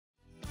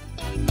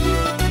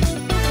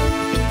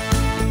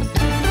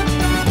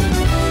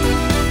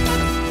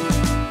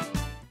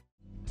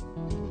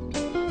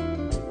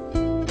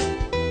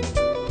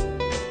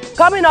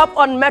Coming up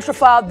on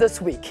Metrofile this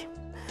week,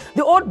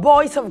 the old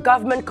boys of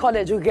Government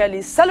College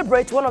Ughelli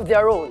celebrate one of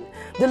their own,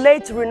 the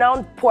late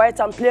renowned poet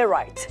and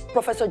playwright,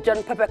 Professor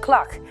John Pepper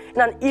Clark,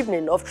 in an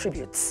evening of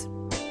tributes.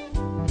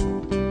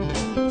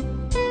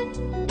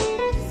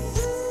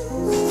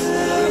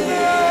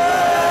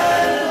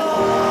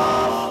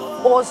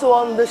 Also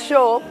on the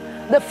show,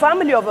 the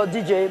family of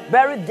Odije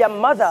buried their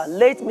mother,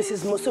 late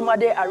Mrs.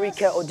 Musumade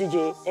Arike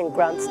Odije, in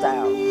grand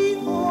style.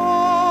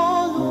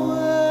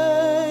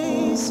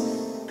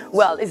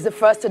 Well, it's the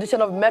first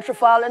edition of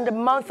Metrofile in the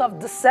month of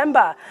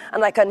December,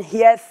 and I can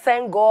hear,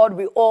 thank God,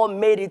 we all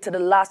made it to the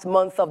last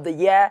month of the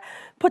year,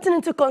 putting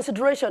into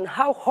consideration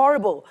how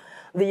horrible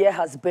the year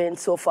has been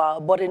so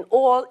far. But in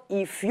all,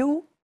 if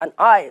you and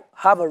I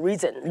have a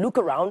reason, look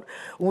around,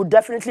 we'll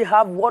definitely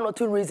have one or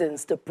two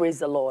reasons to praise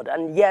the Lord.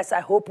 And yes,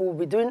 I hope we'll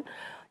be doing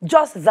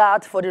just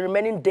that for the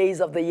remaining days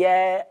of the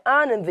year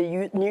and in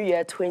the new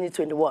year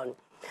 2021.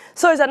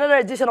 So it's another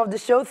edition of the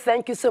show.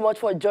 Thank you so much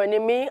for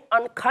joining me,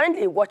 and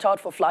kindly watch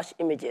out for flash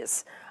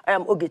images. I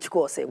am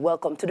Ughelli.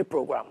 Welcome to the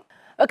program.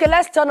 Okay,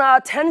 let's turn our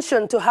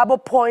attention to Harbour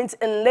Point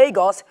in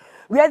Lagos,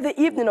 where the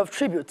evening of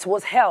tribute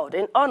was held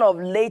in honor of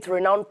late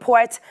renowned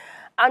poet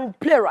and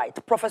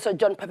playwright Professor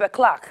John Pepper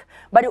Clark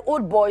by the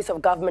old boys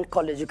of Government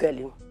College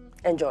Ughelli.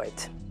 Enjoy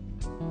it.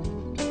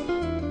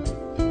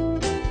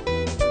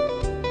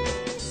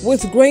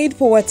 With great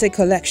poetic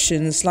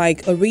collections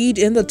like A Reed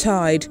in the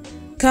Tide,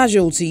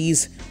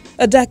 Casualties,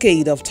 A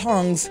Decade of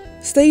Tongues,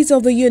 State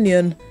of the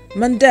Union,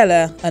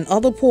 Mandela, and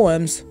other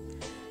poems,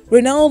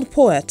 renowned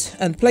poet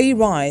and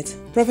playwright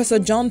Professor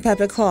John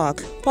Pepper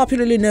Clark,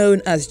 popularly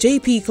known as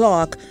J.P.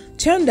 Clark,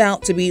 turned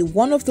out to be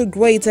one of the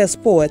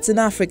greatest poets in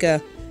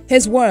Africa.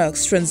 His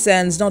works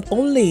transcends not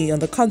only on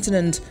the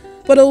continent,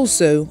 but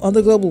also on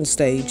the global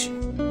stage.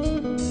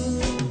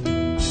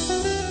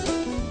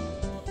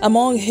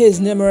 Among his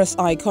numerous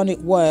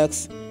iconic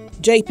works,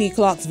 J.P.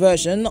 Clark's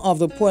version of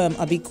the poem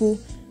Abiku,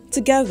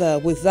 together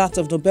with that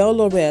of Nobel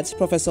laureate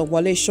Professor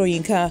Wale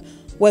Soyinka,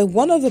 were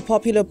one of the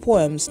popular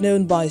poems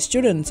known by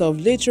students of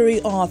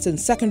literary arts in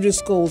secondary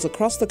schools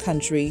across the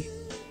country.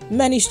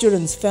 Many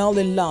students fell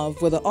in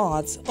love with the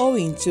arts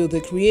owing to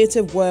the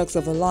creative works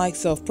of the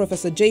likes of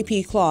Professor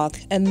J.P. Clark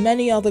and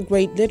many other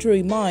great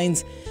literary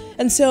minds,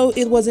 and so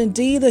it was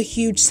indeed a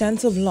huge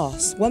sense of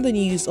loss when the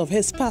news of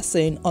his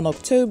passing on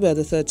October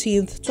the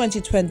 13th,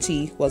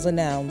 2020 was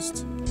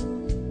announced.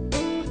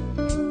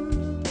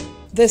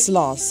 This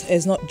loss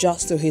is not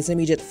just to his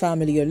immediate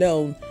family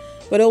alone,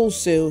 but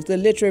also the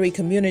literary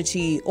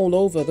community all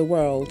over the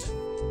world.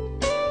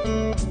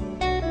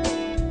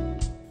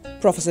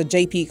 Professor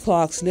J.P.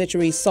 Clark's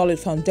literary solid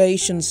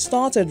foundation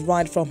started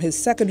right from his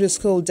secondary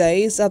school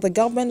days at the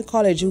Government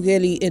College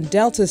Ughelli in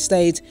Delta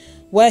State,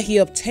 where he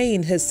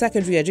obtained his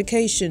secondary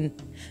education.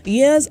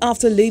 Years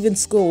after leaving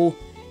school,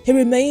 he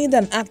remained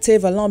an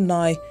active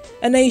alumni,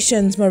 a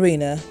nation's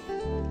mariner.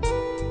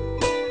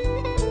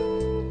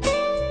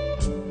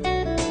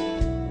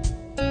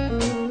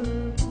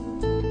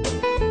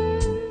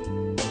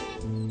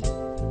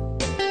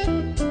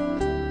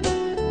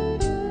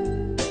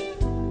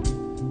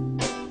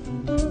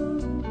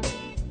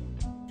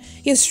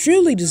 He is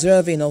truly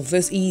deserving of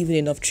this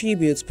evening of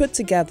tributes put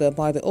together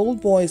by the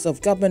old boys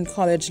of Government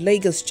College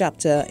Lagos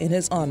chapter in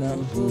his honor.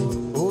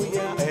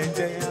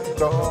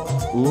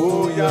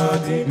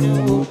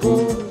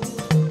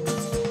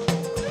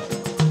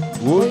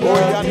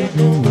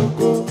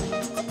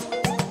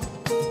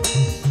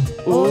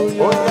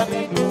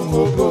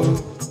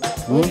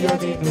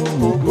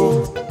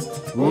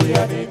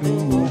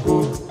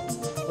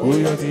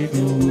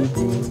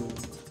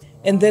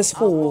 In this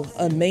hall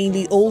are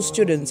mainly all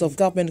students of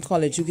Government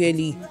College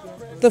Ughelli,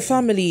 the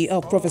family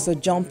of Professor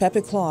John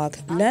Pepper Clark,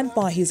 led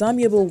by his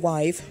amiable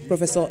wife,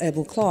 Professor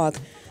Ebu Clark,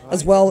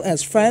 as well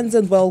as friends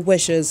and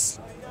well-wishers.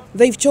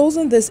 They've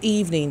chosen this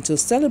evening to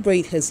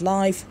celebrate his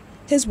life,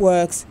 his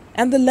works,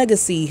 and the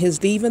legacy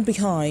he's leaving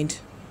behind.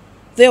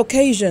 The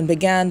occasion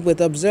began with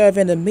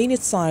observing a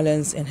minute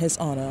silence in his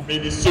honor. May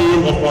the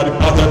soul of our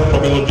departed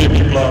Professor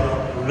J.P.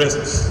 Clark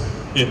rest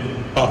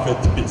in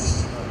perfect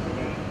peace.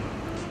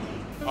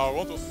 I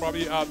want to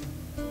probably add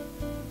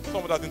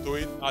some of that into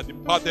it. Our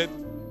departed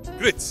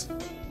great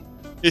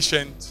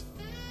ancient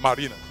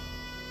mariner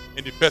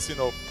in the person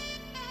of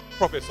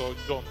Professor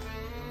John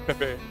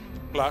Pepper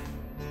Clark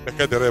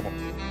Bekederemo.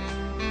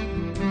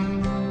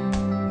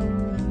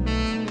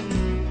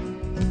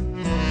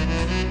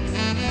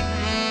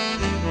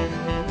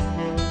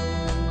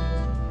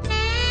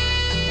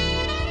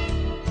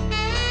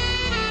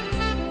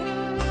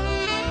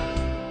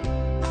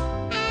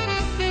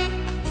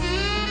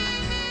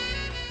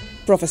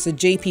 Professor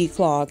J.P.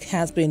 Clark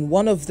has been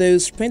one of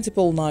those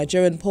principal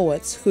Nigerian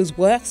poets whose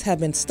works have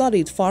been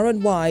studied far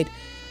and wide.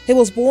 He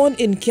was born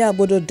in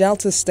Kiabodo,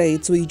 Delta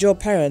State, to Ijaw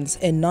parents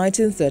in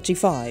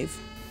 1935.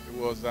 He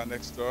was an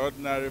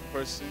extraordinary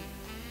person.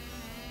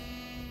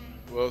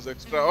 He was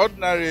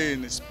extraordinary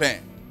in his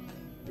pen.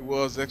 He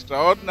was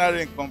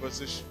extraordinary in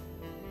conversation.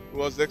 He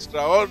was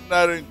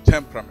extraordinary in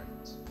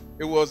temperament.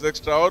 He was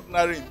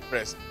extraordinary in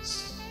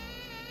presence.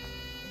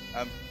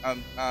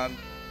 and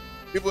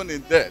even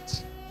in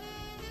death,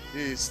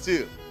 he is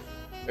still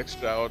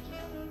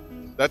extraordinary.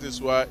 That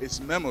is why his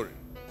memory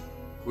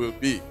will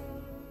be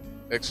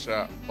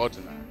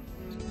extraordinary.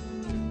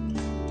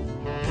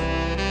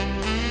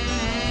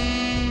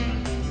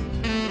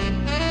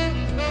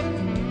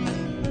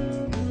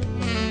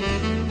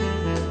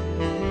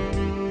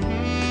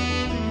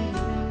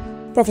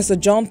 Professor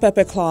John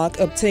Pepper Clark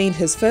obtained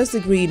his first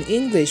degree in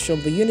English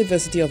from the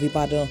University of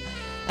Ibadan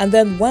and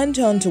then went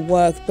on to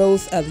work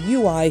both at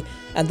UI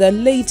and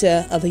then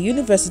later at the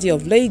University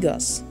of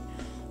Lagos.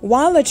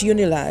 While at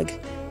Unilag,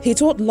 he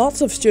taught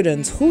lots of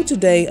students who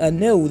today are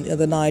known in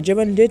the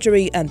Nigerian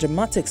literary and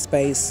dramatic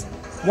space.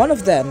 One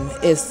of them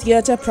is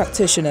theatre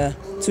practitioner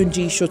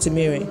Tunji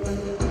Shotimiri.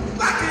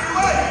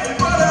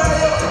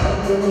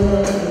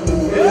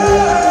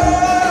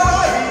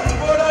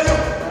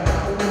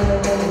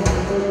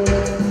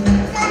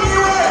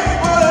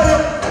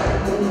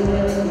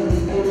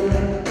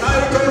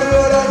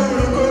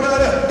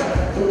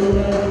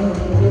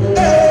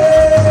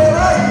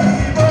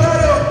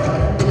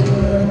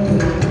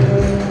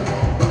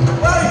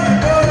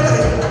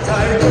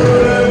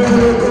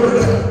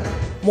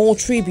 More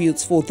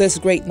tributes for this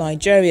great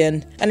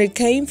Nigerian, and it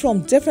came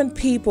from different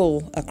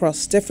people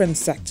across different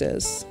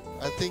sectors.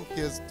 I think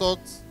he has taught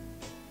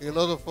a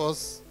lot of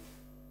us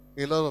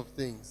a lot of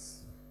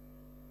things.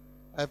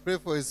 I pray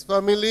for his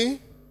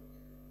family,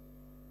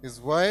 his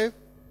wife,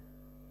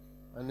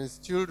 and his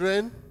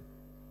children.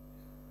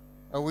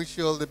 I wish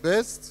you all the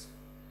best,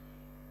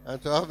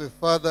 and to have a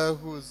father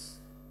who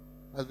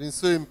has been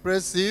so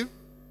impressive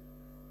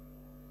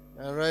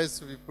and rise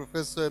to be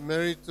Professor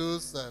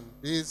Emeritus and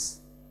this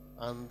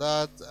and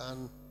that,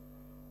 and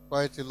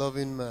quite a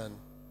loving man.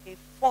 A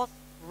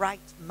forthright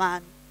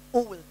man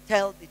who will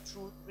tell the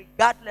truth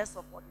regardless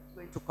of what it's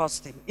going to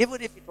cost him, even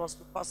if it was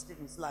to cost him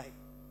his life.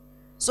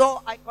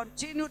 So I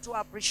continue to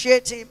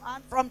appreciate him,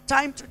 and from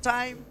time to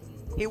time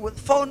he will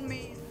phone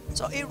me.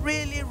 So he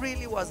really,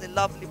 really was a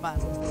lovely man.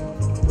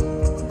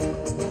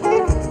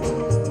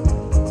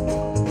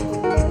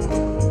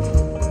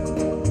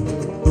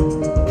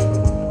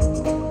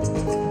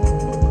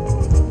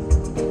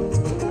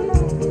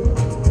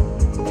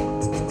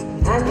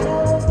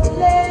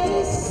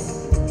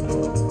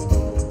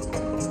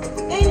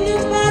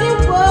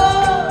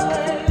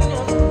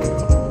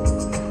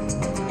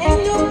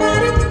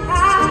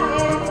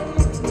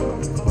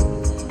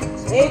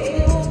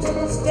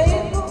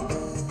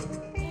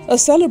 A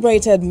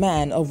celebrated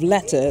man of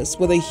letters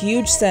with a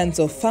huge sense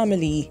of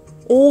family,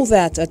 all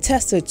that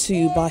attested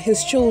to by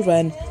his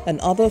children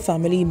and other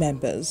family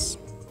members.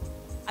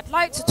 I'd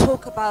like to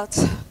talk about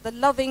the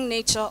loving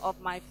nature of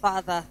my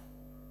father.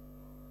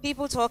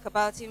 People talk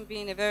about him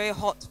being a very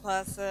hot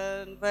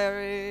person,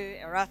 very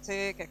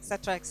erratic,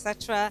 etc.,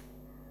 etc.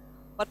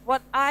 But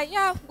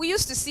we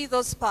used to see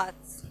those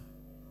parts.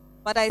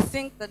 But I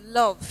think the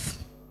love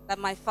that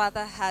my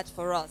father had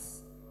for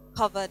us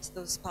covered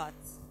those parts.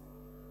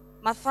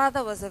 My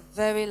father was a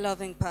very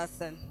loving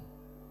person,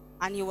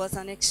 and he was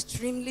an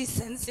extremely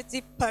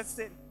sensitive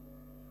person.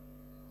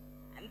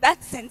 And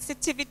that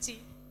sensitivity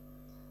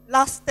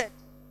lasted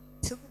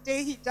till the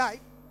day he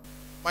died.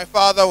 My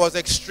father was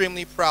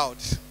extremely proud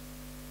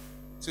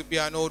to be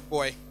an old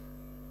boy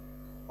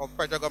of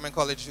Federal Government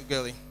College,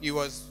 Ughelli. He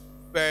was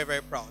very,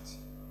 very proud.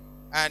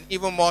 And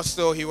even more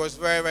so, he was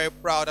very, very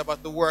proud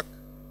about the work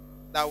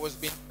that was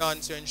being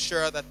done to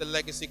ensure that the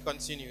legacy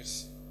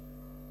continues.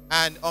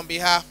 And on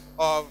behalf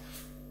of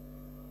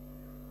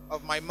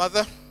my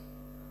mother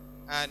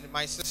and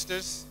my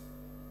sisters,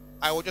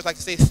 I would just like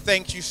to say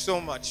thank you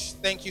so much.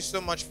 Thank you so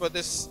much for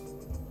this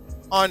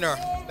honor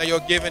that you're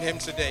giving him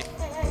today.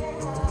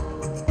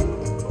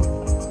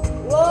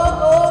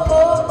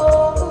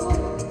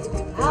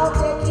 I'll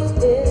take you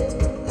there.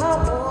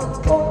 Come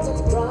on, hold the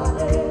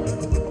brother.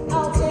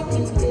 I'll take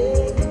you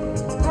there.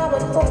 Come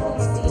and hold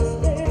the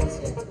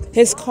sisters.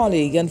 His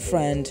colleague and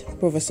friend,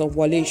 Professor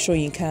Wale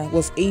Soyinka,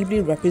 was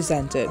ably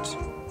represented.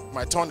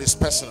 My tone is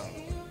personal,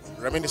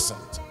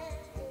 reminiscent,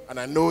 and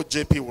I know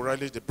JP will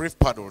relish the brief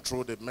paddle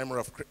through the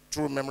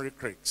memory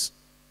creeks.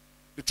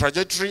 The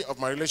trajectory of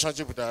my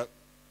relationship with the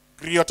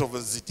griot of a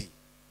Zidi,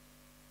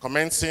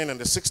 commencing in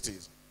the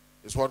 60s,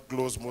 is what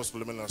glows most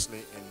luminously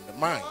in the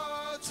mind.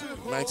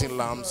 19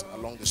 lambs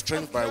along the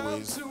strange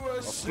byways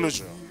of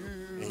closure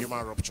in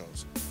human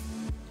ruptures.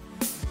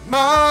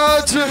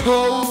 My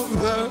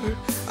Jehovah,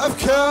 I've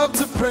come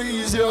to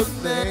praise your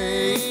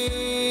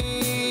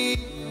name.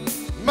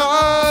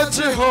 My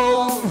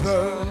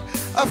Jehovah,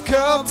 I've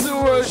come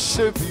to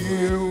worship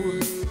you.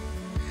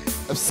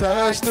 I've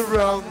searched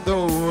around the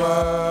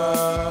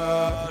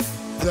world.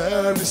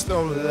 There is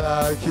no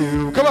like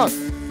you. Come on,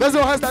 let's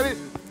go, hands down.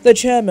 The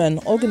chairman,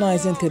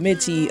 organizing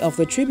committee of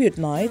the tribute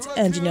night,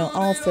 Engineer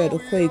Alfred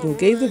Okwego,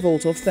 gave the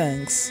vote of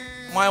thanks.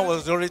 Mine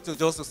was really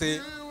just to say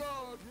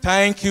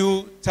thank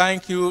you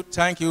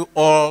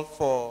all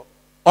for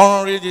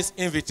honoring this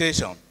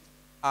invitation.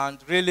 And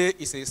really,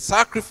 it's a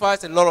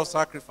sacrifice, a lot of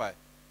sacrifice.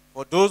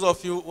 For those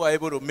of you who are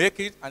able to make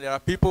it, and there are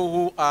people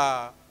who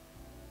are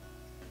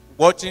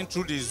watching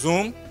through the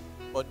Zoom,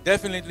 but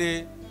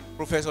definitely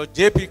Professor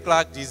J.P.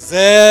 Clark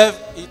deserved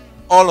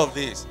all of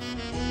this.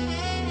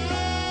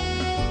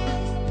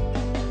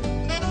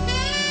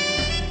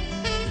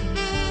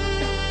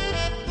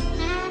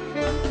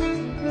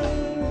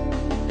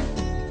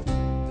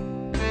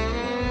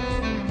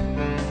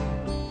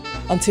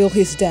 Until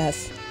his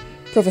death,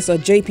 Professor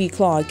J.P.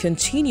 Clark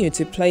continued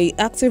to play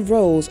active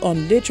roles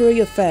on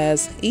literary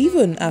affairs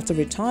even after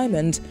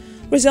retirement,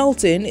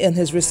 resulting in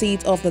his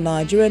receipt of the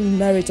Nigerian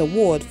Merit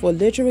Award for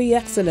Literary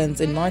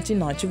Excellence in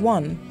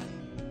 1991.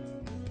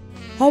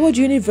 Howard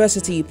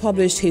University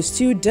published his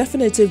 2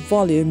 definitive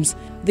volumes,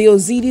 The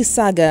Ozidi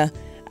Saga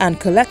and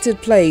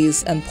Collected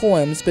Plays and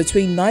Poems,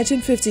 between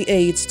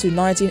 1958 to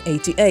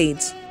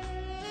 1988.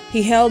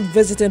 He held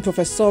visiting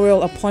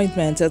professorial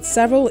appointments at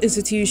several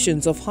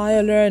institutions of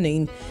higher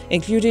learning,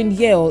 including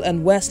Yale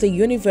and Wesley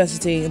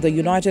University in the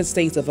United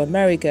States of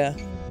America.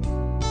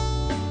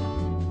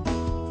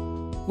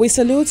 We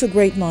salute a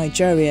great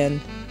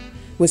Nigerian.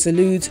 We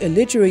salute a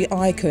literary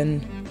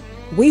icon.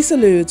 We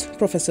salute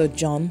Professor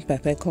John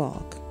Pepe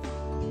Clark.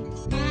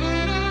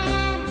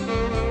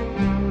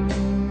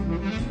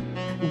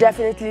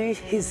 Definitely,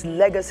 his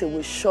legacy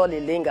will surely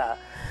linger.